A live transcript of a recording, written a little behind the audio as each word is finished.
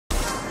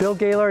Bill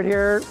Gaylord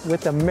here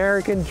with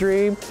American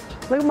Dream.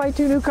 Look at my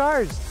two new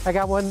cars. I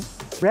got one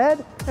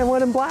red and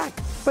one in black,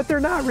 but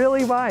they're not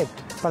really mine.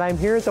 But I'm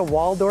here at the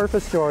Waldorf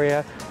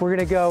Astoria. We're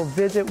gonna go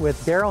visit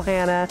with Daryl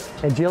Hanna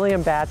and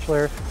Jillian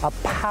Batchelor, a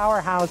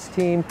powerhouse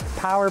team,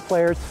 power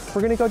players.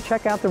 We're gonna go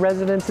check out the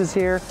residences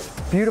here.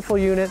 Beautiful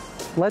unit.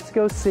 Let's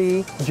go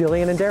see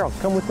Jillian and Daryl.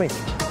 Come with me.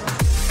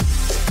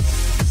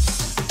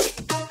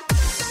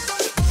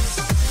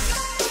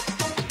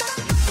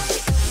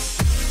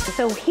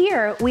 So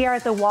here we are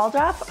at the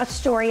Waldorf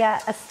Astoria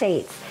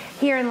Estates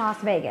here in Las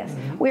Vegas.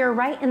 We are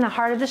right in the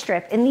heart of the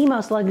Strip in the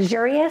most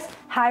luxurious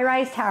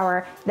high-rise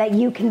tower that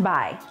you can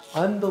buy.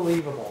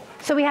 Unbelievable.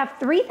 So we have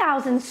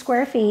 3,000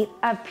 square feet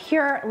of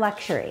pure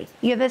luxury.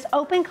 You have this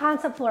open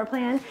concept floor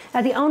plan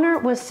that the owner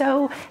was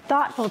so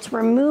thoughtful to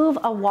remove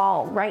a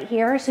wall right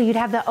here so you'd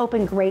have the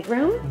open great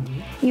room.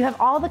 You have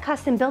all the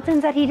custom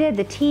built-ins that he did,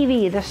 the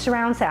TV, the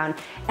surround sound,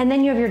 and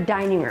then you have your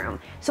dining room.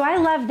 So I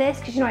love this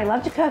because you know I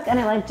love to cook and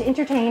I like to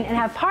entertain and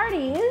have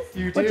parties,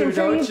 which I'm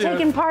sure you've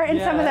taken part in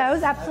some of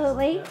those,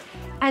 absolutely.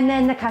 And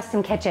then the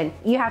custom kitchen.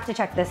 You have to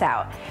check this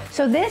out.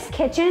 So this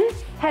kitchen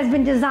has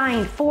been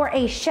designed for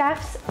a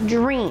chef's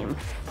dream.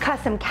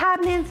 Custom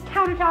cabinets,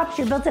 countertops,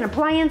 your built-in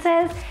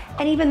appliances,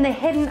 and even the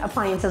hidden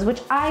appliances,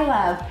 which I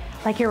love.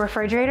 Like your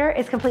refrigerator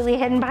is completely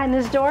hidden behind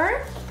this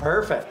door.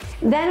 Perfect.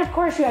 Then of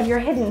course you have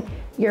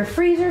your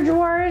freezer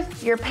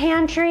drawers, your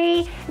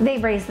pantry.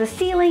 They've raised the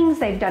ceilings,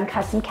 they've done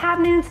custom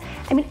cabinets.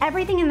 I mean,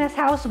 everything in this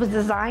house was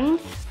designed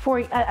for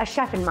a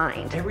chef in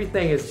mind.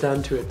 Everything is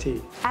done to a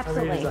T.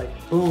 Absolutely. I mean, it's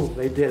like, boom,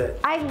 they did it.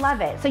 I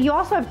love it. So you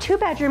also have 2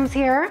 bedrooms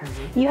here.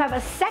 You have a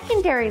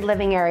secondary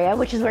living area,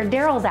 which is where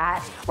Daryl's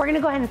at. We're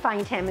gonna go ahead and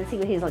find him and see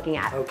what he's looking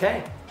at.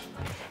 Okay.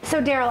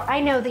 So Daryl,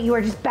 I know that you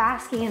are just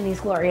basking in these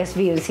glorious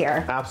views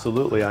here.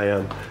 Absolutely, I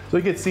am. So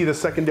you can see the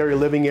secondary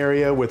living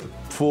area with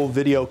full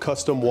video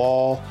custom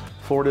wall,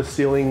 floor to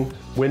ceiling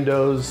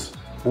windows,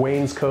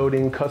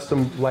 wainscoting,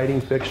 custom lighting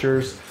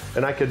fixtures,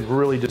 and I could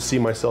really just see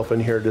myself in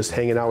here just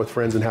hanging out with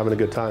friends and having a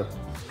good time.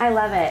 I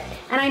love it.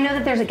 And I know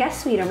that there's a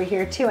guest suite over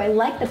here too. I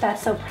like that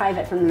that's so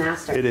private from the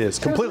master. It is,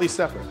 completely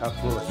separate,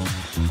 absolutely.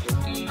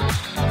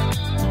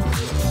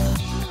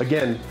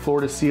 Again,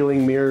 floor to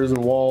ceiling mirrors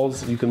and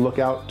walls. You can look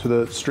out to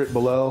the strip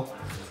below.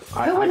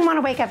 Who wouldn't want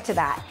to wake up to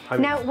that?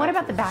 Now, what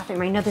about the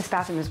bathroom? I know this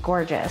bathroom is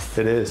gorgeous.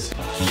 It is.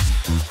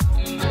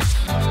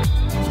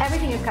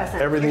 Everything is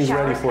custom. Everything's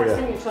ready for you.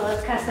 Your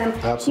toilet's custom.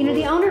 Absolutely. You know,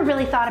 the owner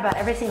really thought about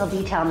every single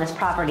detail in this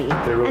property.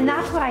 Really and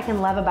that's what I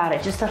can love about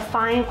it, just the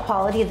fine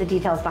quality of the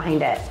details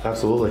behind it.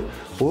 Absolutely.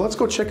 Well, let's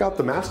go check out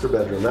the master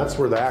bedroom. That's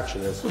where the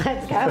action is.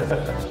 Let's go.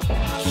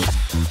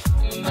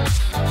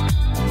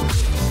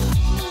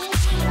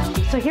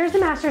 So here's the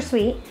master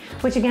suite,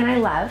 which again I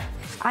love.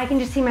 I can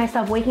just see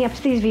myself waking up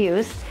to these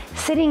views,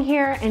 sitting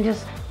here and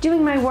just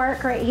doing my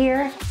work right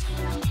here.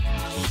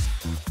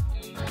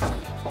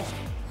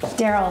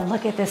 Daryl,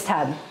 look at this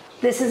tub.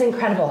 This is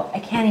incredible. I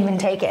can't even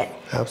take it.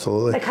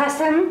 Absolutely. The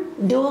custom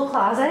dual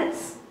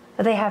closets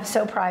that they have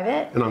so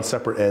private. And on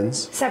separate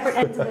ends. Separate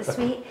ends of the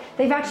suite.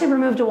 They've actually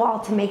removed a wall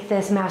to make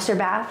this master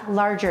bath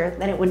larger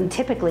than it would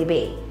typically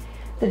be.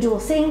 The dual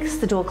sinks,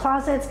 the dual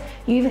closets.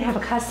 You even have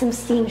a custom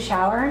steam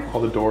shower. All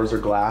the doors are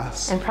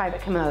glass. And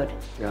private commode.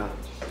 Yeah.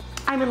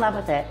 I'm in love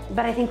with it,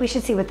 but I think we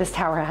should see what this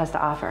tower has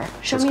to offer.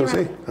 Let's go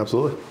see,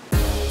 absolutely.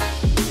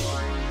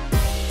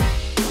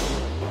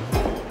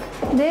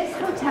 This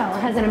hotel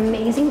has an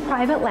amazing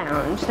private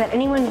lounge that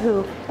anyone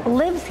who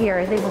lives here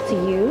is able to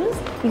use.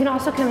 You can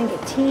also come and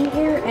get tea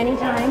here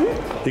anytime.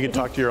 You can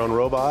talk to your own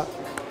robot.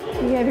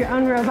 You have your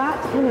own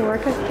robot to come and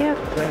work with you. Go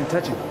ahead and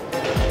touch it.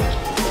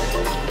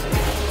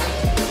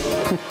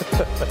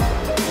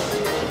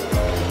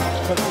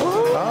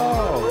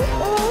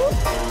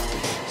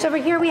 So over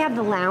here we have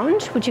the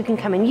lounge, which you can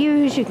come and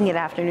use. You can get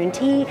afternoon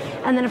tea,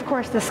 and then of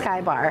course the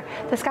Sky Bar.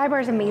 The Sky Bar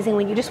is amazing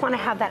when you just want to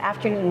have that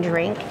afternoon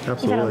drink.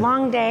 Absolutely. You've had a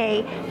long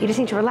day, you just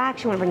need to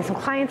relax, you want to bring some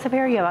clients up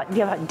here, you have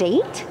a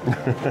date,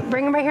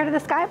 bring them right here to the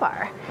Sky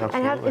Bar.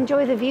 Absolutely. And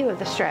enjoy the view of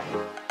the Strip.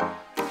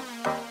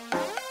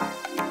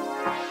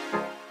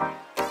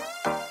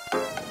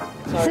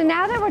 So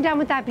now that we're done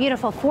with that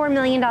beautiful $4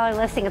 million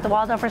listing at the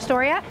Waldorf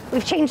Astoria,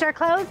 we've changed our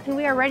clothes and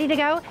we are ready to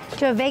go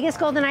to a Vegas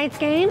Golden Knights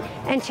game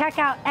and check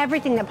out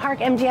everything that Park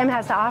MGM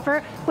has to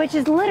offer, which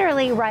is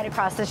literally right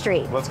across the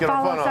street. Let's get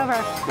Follow our fun us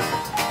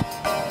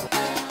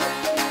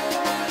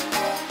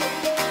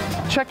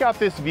over. Check out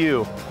this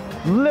view.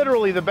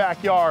 Literally the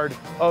backyard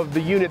of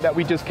the unit that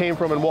we just came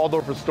from in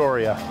Waldorf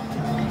Astoria.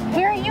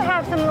 Here you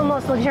have some of the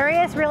most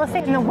luxurious real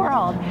estate in the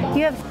world.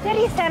 You have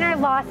City Center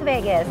Las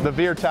Vegas, The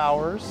Veer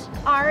Towers,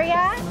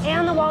 Aria,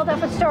 and the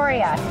Waldorf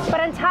Astoria.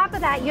 But on top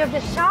of that, you have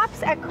the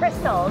Shops at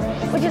Crystals,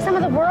 which is some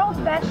of the world's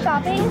best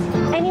shopping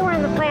anywhere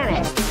on the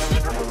planet.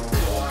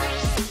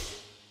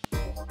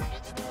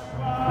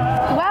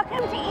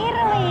 Welcome to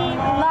Italy,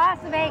 Las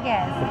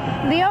Vegas.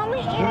 The only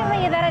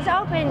Italy that is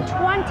open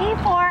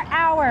 24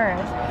 hours,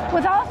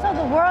 with also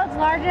the world's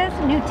largest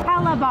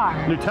Nutella bar.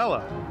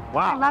 Nutella.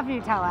 Wow. I love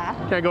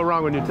Nutella. Can't go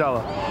wrong with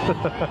Nutella.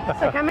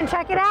 So come and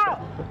check it out.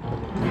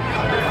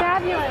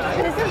 Fabulous.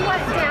 This is what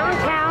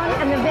downtown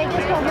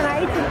Golden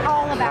Knights is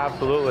all about.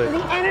 Absolutely.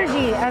 The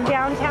energy of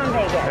downtown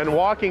Vegas. And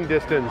walking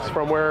distance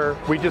from where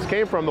we just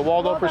came from, the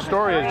Waldorf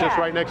Astoria is just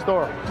right next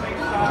door. All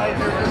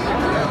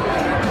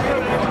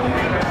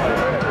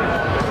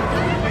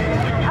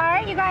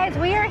right, you guys,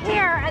 we are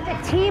here at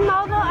the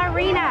T-Mobile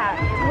Arena.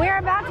 We're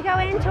about to go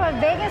into a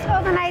Vegas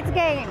Golden Knights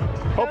game.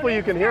 Hopefully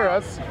you can hear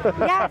us.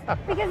 Yes,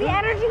 because the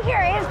energy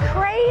here is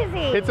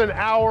crazy. It's an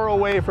hour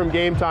away from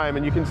game time,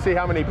 and you can see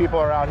how many people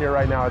are out here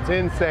right now. It's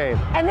insane.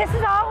 And this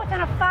is all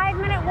within a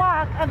 5-minute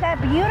walk of that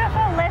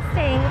beautiful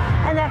listing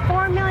and that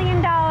 $4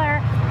 million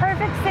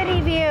perfect city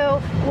view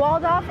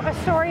Waldorf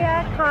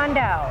Astoria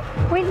condo.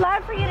 We'd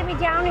love for you to be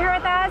down here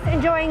with us,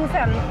 enjoying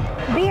some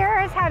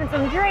beers, having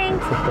some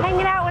drinks,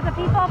 hanging out with the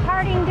people,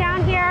 partying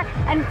down here,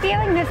 and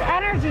feeling this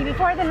energy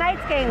before the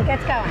Knights game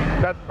gets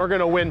going. We're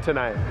gonna win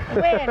tonight.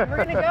 Win. We're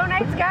gonna go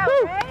Knights go,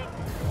 right?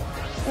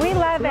 We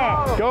love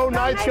it. Go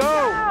Knights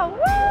go!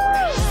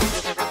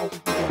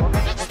 Woo!